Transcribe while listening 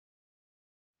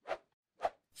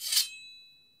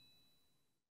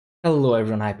Hello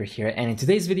everyone, Hyper here, and in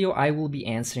today's video I will be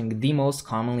answering the most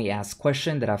commonly asked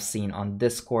question that I've seen on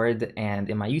Discord and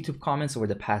in my YouTube comments over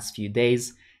the past few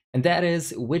days, and that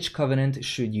is, which covenant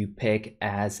should you pick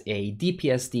as a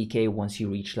DPS DK once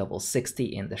you reach level 60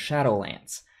 in the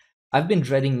Shadowlands? I've been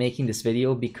dreading making this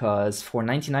video because for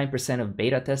 99% of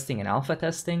beta testing and alpha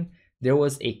testing, there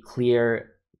was a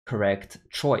clear, correct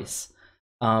choice.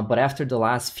 But after the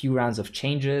last few rounds of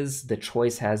changes, the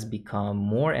choice has become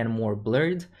more and more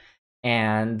blurred,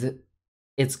 and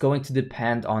it's going to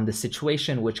depend on the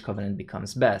situation which covenant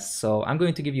becomes best. So I'm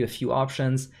going to give you a few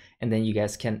options, and then you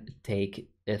guys can take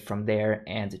it from there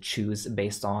and choose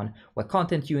based on what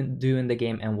content you do in the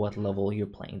game and what level you're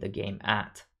playing the game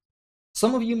at.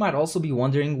 Some of you might also be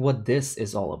wondering what this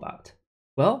is all about.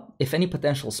 Well, if any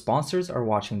potential sponsors are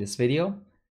watching this video,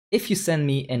 if you send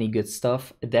me any good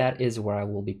stuff, that is where I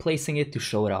will be placing it to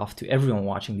show it off to everyone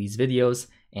watching these videos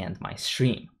and my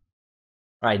stream.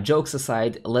 Alright, jokes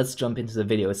aside, let's jump into the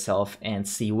video itself and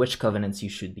see which covenants you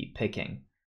should be picking.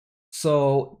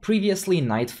 So previously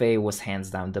Night Fae was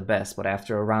hands down the best, but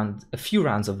after a few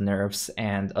rounds of nerfs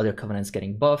and other covenants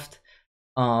getting buffed,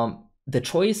 the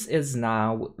choice is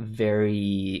now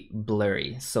very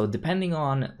blurry. So depending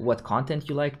on what content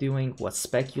you like doing, what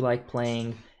spec you like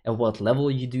playing, at what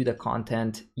level you do the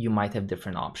content, you might have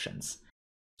different options.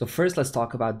 So first let's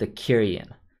talk about the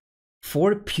Hyperion.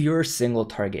 For pure single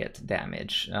target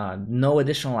damage, no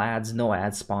additional ads, no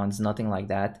ad spawns, nothing like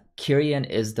that, Hyperion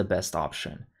is the best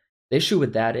option. The issue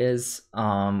with that is,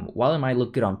 while it might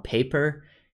look good on paper,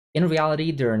 in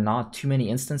reality there are not too many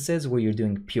instances where you're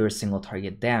doing pure single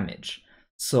target damage.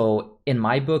 So in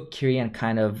my book, Hyperion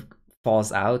kind of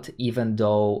falls out, even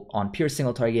though on pure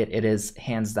single target it is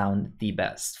hands down the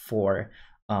best for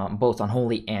both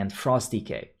Unholy and Frost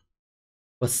DK.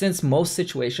 But since most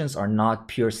situations are not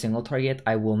pure single target,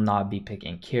 I will not be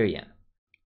picking Hyperion.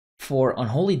 For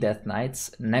Unholy Death Knights,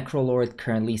 Necrolord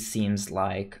currently seems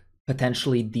like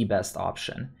potentially the best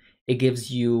option. It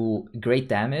gives you great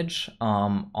damage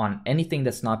on anything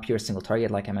that's not pure single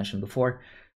target, like I mentioned before.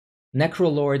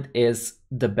 Necrolord is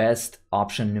the best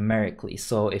option numerically,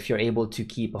 so if you're able to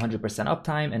keep 100%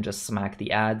 uptime and just smack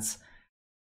the ads,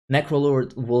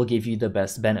 Necrolord will give you the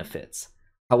best benefits.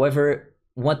 However,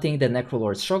 one thing that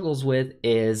Necrolord struggles with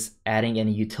is adding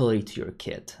any utility to your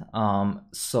kit.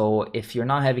 So if you're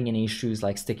not having any issues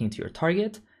like sticking to your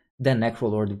target, then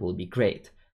Necrolord will be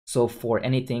great. So for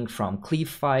anything from cleave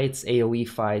fights, AoE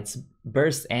fights,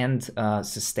 burst and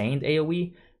sustained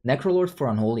AoE, Necrolord for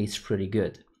Unholy is pretty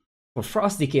good. For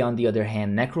Frost DK on the other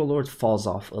hand, Necrolord falls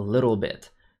off a little bit.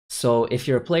 So if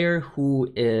you're a player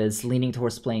who is leaning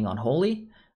towards playing Unholy,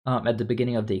 at the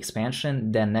beginning of the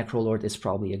expansion, then Necrolord is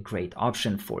probably a great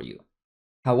option for you.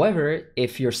 However,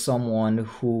 if you're someone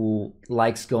who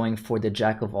likes going for the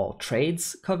Jack of all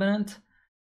trades covenant,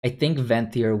 I think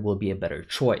Venthyr will be a better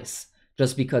choice.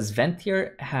 Just because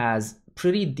Venthyr has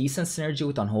pretty decent synergy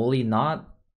with Unholy, not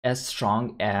as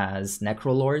strong as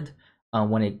Necrolord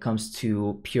when it comes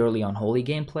to purely Unholy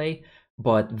gameplay,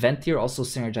 but Venthyr also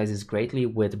synergizes greatly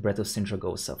with Breath of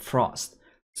Sindragosa Frost.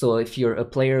 So if you're a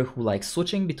player who likes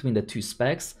switching between the two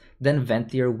specs, then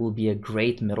Venthyr will be a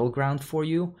great middle ground for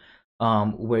you,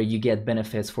 where you get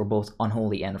benefits for both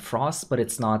Unholy and Frost, but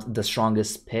it's not the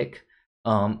strongest pick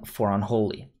for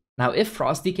Unholy. Now, if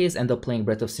Frost DKs end up playing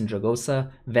Breath of Sindragosa,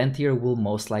 Venthyr will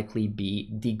most likely be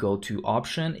the go-to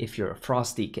option if you're a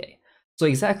Frost DK. So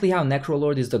exactly how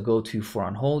Necrolord is the go-to for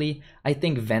Unholy, I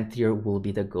think Venthyr will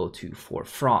be the go-to for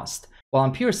Frost. While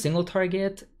on pure single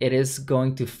target, it is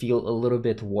going to feel a little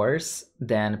bit worse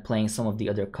than playing some of the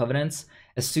other covenants.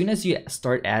 As soon as you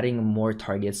start adding more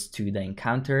targets to the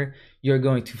encounter, you're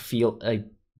going to feel a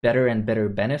better and better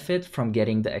benefit from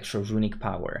getting the extra runic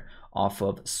power off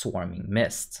of Swarming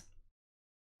Mist.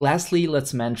 Lastly,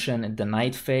 let's mention the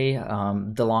Night Fae.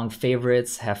 The long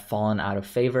favorites have fallen out of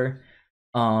favor.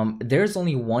 There's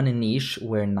only one niche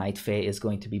where Night Fae is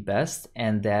going to be best,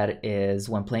 and that is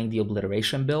when playing the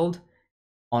Obliteration build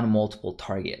on multiple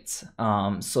targets.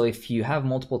 So if you have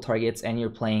multiple targets and you're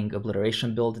playing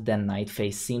Obliteration build, then Night Fae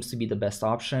seems to be the best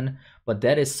option, but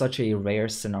that is such a rare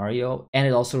scenario, and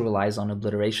it also relies on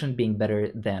Obliteration being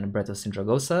better than Breath of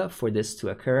Sindragosa for this to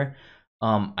occur.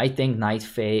 I think Night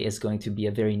Fae is going to be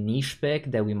a very niche pick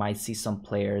that we might see some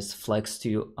players flex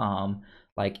to,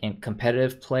 like in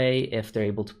competitive play if they're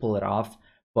able to pull it off,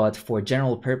 but for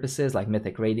general purposes like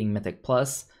Mythic Raiding, Mythic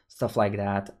Plus, stuff like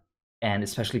that, and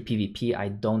especially PvP, I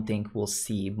don't think we'll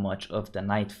see much of the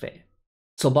Night Fae.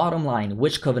 So bottom line,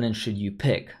 which covenant should you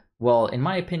pick? Well, in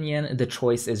my opinion, the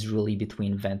choice is really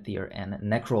between Venthyr and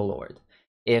Necrolord.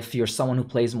 If you're someone who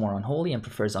plays more Unholy and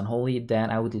prefers Unholy, then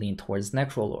I would lean towards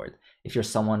Necrolord. If you're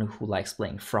someone who likes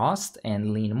playing Frost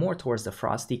and lean more towards the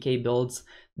Frost DK builds,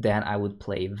 then I would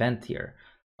play Venthyr.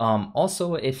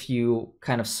 Also, if you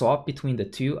kind of swap between the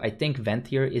two, I think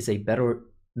Venthyr is a better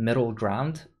middle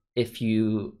ground if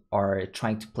you are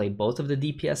trying to play both of the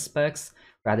DPS specs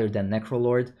rather than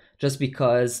Necrolord, just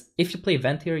because if you play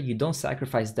Venthyr, you don't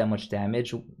sacrifice that much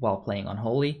damage while playing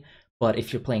Unholy, but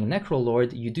if you're playing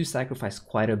Necrolord, you do sacrifice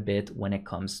quite a bit when it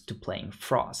comes to playing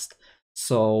Frost.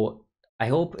 So I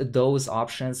hope those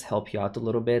options help you out a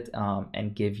little bit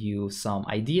and give you some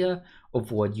idea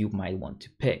of what you might want to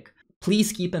pick.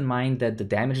 Please keep in mind that the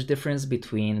damage difference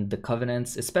between the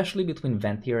Covenants, especially between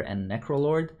Venthyr and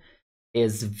Necrolord,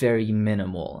 is very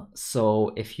minimal.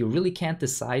 So if you really can't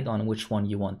decide on which one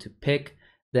you want to pick,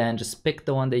 then just pick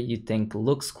the one that you think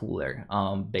looks cooler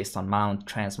based on mount,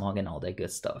 transmog, and all that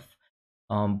good stuff.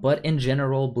 But in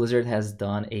general, Blizzard has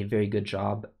done a very good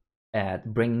job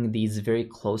at bringing these very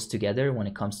close together when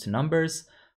it comes to numbers.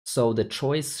 So the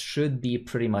choice should be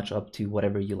pretty much up to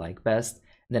whatever you like best.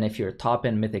 Then if you're a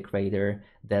top-end Mythic Raider,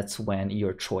 that's when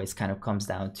your choice kind of comes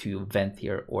down to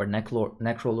Venthyr or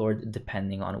Necrolord,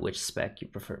 depending on which spec you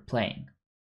prefer playing.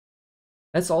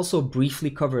 Let's also briefly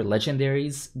cover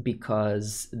Legendaries,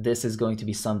 because this is going to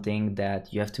be something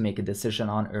that you have to make a decision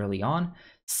on early on,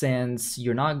 since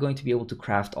you're not going to be able to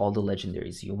craft all the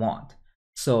Legendaries you want.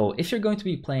 So if you're going to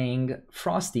be playing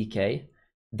Frost DK,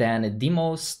 then the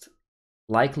most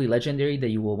likely legendary that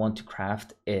you will want to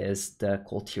craft is the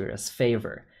Kul Tira's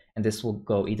Favor, and this will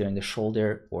go either in the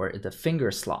shoulder or the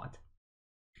finger slot.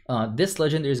 This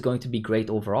legendary is going to be great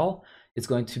overall. It's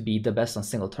going to be the best on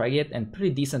single target and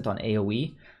pretty decent on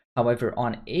AoE. However,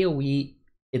 on AoE,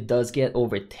 it does get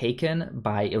overtaken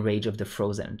by a Rage of the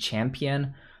Frozen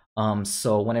Champion.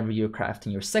 So whenever you're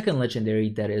crafting your second legendary,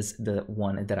 that is the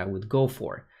one that I would go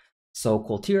for. So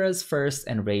Kul Tira's first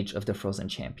and Rage of the Frozen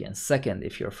Champion second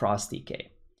if you're Frost DK.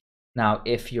 Now,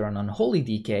 if you're an Unholy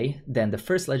DK, then the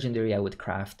first legendary I would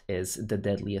craft is the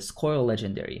Deadliest Coil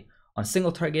legendary. On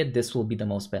single target, this will be the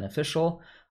most beneficial.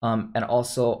 And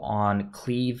also on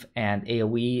cleave and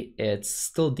AoE, it's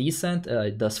still decent.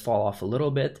 It does fall off a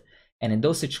little bit. And in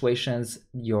those situations,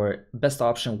 your best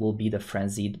option will be the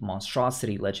Frenzied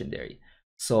Monstrosity legendary.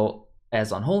 So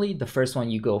as Unholy, the first one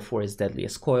you go for is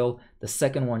Deadliest Coil. The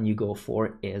second one you go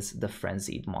for is the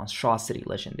Frenzied Monstrosity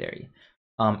legendary.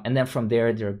 And then from there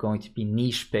are going to be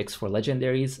niche picks for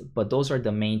legendaries, but those are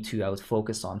the main two I would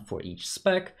focus on for each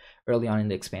spec early on in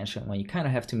the expansion, when you kind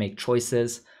of have to make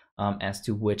choices as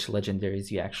to which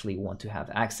legendaries you actually want to have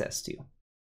access to.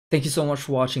 Thank you so much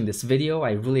for watching this video.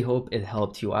 I really hope it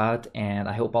helped you out, and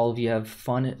I hope all of you have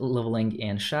fun leveling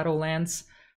in Shadowlands.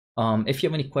 If you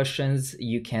have any questions,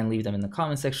 you can leave them in the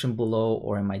comment section below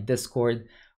or in my Discord,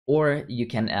 or you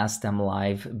can ask them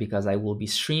live, because I will be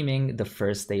streaming the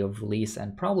first day of release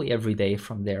and probably every day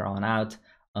from there on out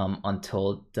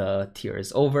until the tier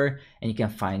is over. And you can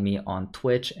find me on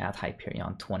Twitch at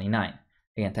Hyperion 29.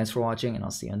 Again, thanks for watching, and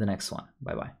I'll see you in the next one.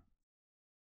 Bye bye.